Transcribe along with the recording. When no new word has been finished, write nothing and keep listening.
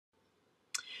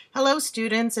Hello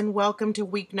students, and welcome to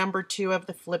week number 2 of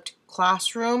the flipped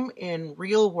classroom in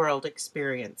real world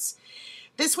experience.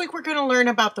 This week we're going to learn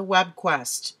about the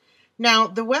WebQuest. Now,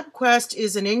 the WebQuest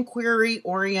is an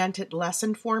inquiry-oriented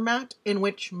lesson format in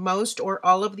which most or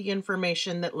all of the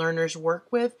information that learners work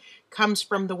with comes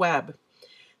from the web.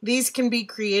 These can be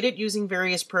created using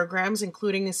various programs,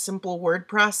 including a simple word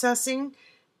processing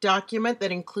document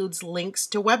that includes links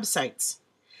to websites.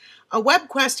 A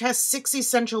WebQuest has 6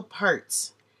 essential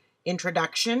parts: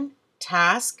 introduction,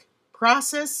 task,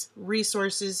 process,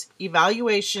 resources,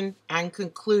 evaluation, and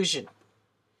conclusion.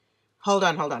 Hold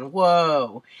on.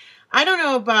 Whoa. I don't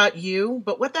know about you,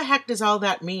 but what the heck does all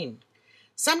that mean?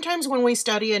 Sometimes when we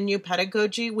study a new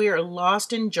pedagogy, we are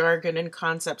lost in jargon and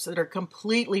concepts that are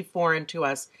completely foreign to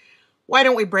us. Why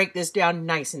don't we break this down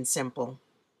nice and simple?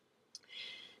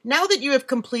 Now that you have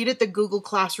completed the Google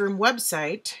Classroom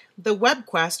website, the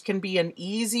WebQuest can be an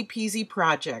easy-peasy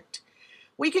project.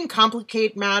 We can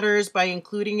complicate matters by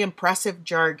including impressive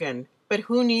jargon, but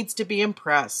who needs to be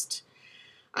impressed?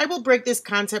 I will break this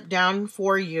concept down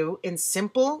for you in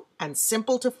simple and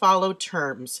simple to follow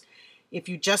terms. If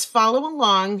you just follow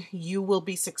along, you will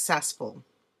be successful.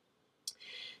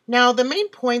 Now, the main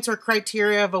points or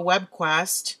criteria of a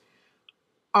WebQuest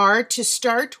are to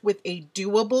start with a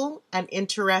doable and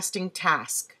interesting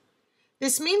task.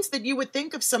 This means that you would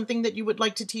think of something that you would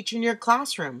like to teach in your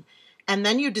classroom, and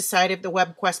then you decide if the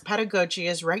WebQuest pedagogy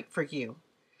is right for you.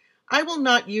 I will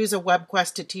not use a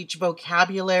WebQuest to teach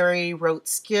vocabulary, rote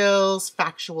skills,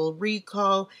 factual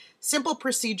recall, simple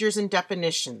procedures and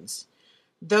definitions.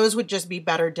 Those would just be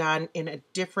better done in a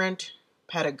different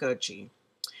pedagogy.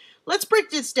 Let's break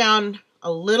this down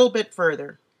a little bit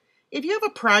further. If you have a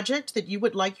project that you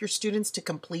would like your students to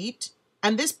complete,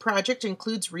 and this project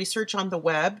includes research on the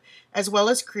web, as well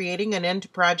as creating an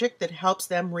end project that helps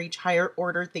them reach higher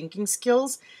order thinking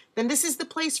skills, then this is the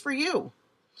place for you.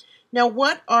 Now,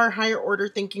 what are higher order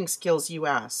thinking skills, you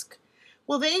ask?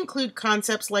 Well, they include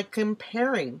concepts like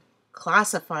comparing,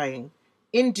 classifying,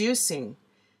 inducing,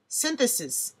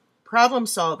 synthesis, problem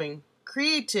solving,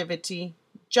 creativity,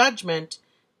 judgment,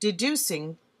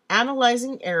 deducing,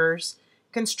 analyzing errors,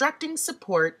 constructing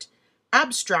support,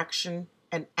 abstraction,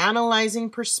 and analyzing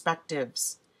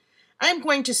perspectives. I am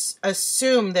going to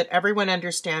assume that everyone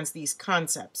understands these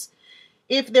concepts.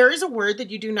 If there is a word that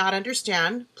you do not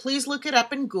understand, please look it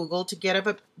up in Google to get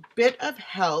a bit of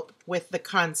help with the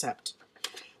concept.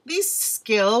 These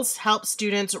skills help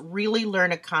students really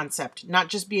learn a concept, not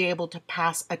just be able to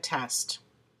pass a test.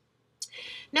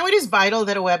 Now, it is vital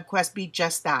that a WebQuest be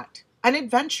just that, an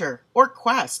adventure or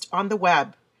quest on the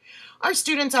web. Our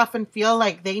students often feel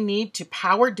like they need to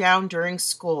power down during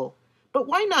school, but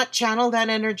why not channel that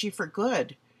energy for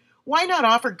good? Why not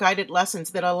offer guided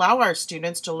lessons that allow our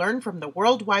students to learn from the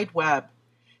World Wide Web?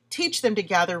 Teach them to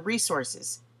gather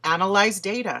resources, analyze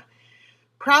data,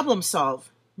 problem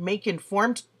solve, make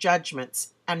informed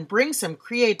judgments, and bring some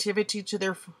creativity to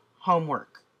their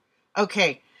homework.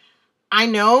 Okay, I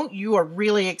know you are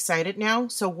really excited now,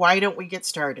 so why don't we get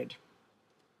started?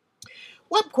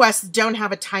 WebQuests don't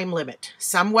have a time limit.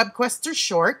 Some WebQuests are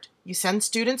short. You send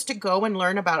students to go and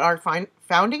learn about our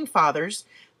founding fathers.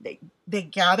 They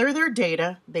gather their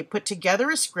data, they put together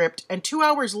a script, and 2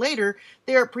 hours later,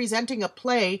 they are presenting a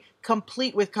play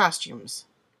complete with costumes.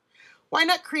 Why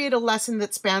not create a lesson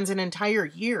that spans an entire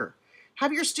year?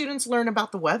 Have your students learn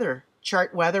about the weather,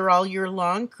 chart weather all year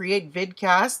long, create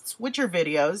vidcasts, which are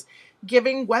videos,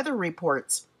 giving weather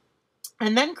reports,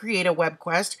 and then create a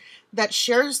WebQuest that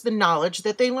shares the knowledge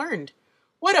that they learned.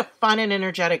 What a fun and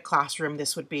energetic classroom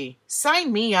this would be.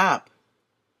 Sign me up.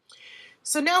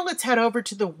 So now let's head over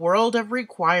to the world of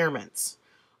requirements.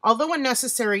 Although a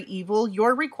necessary evil,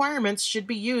 your requirements should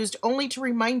be used only to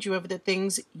remind you of the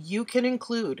things you can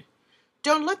include.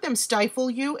 Don't let them stifle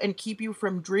you and keep you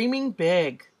from dreaming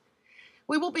big.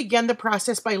 We will begin the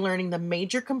process by learning the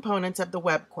major components of the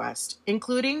WebQuest,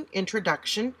 including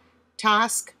introduction,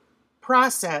 task,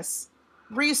 process,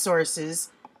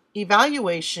 resources,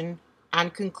 evaluation,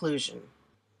 and conclusion.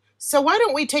 So why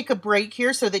don't we take a break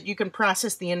here so that you can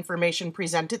process the information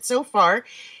presented so far.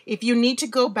 If you need to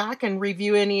go back and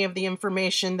review any of the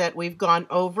information that we've gone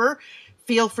over,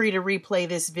 feel free to replay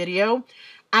this video.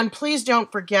 And please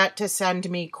don't forget to send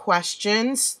me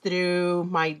questions through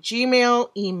my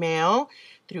Gmail, email,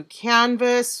 through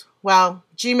Canvas, well,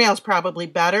 Gmail's probably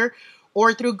better,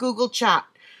 or through Google Chat.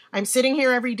 I'm sitting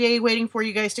here every day waiting for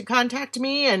you guys to contact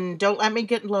me, and don't let me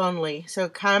get lonely. So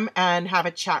come and have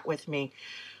a chat with me.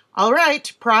 All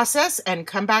right, process and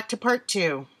come back to part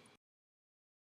 2.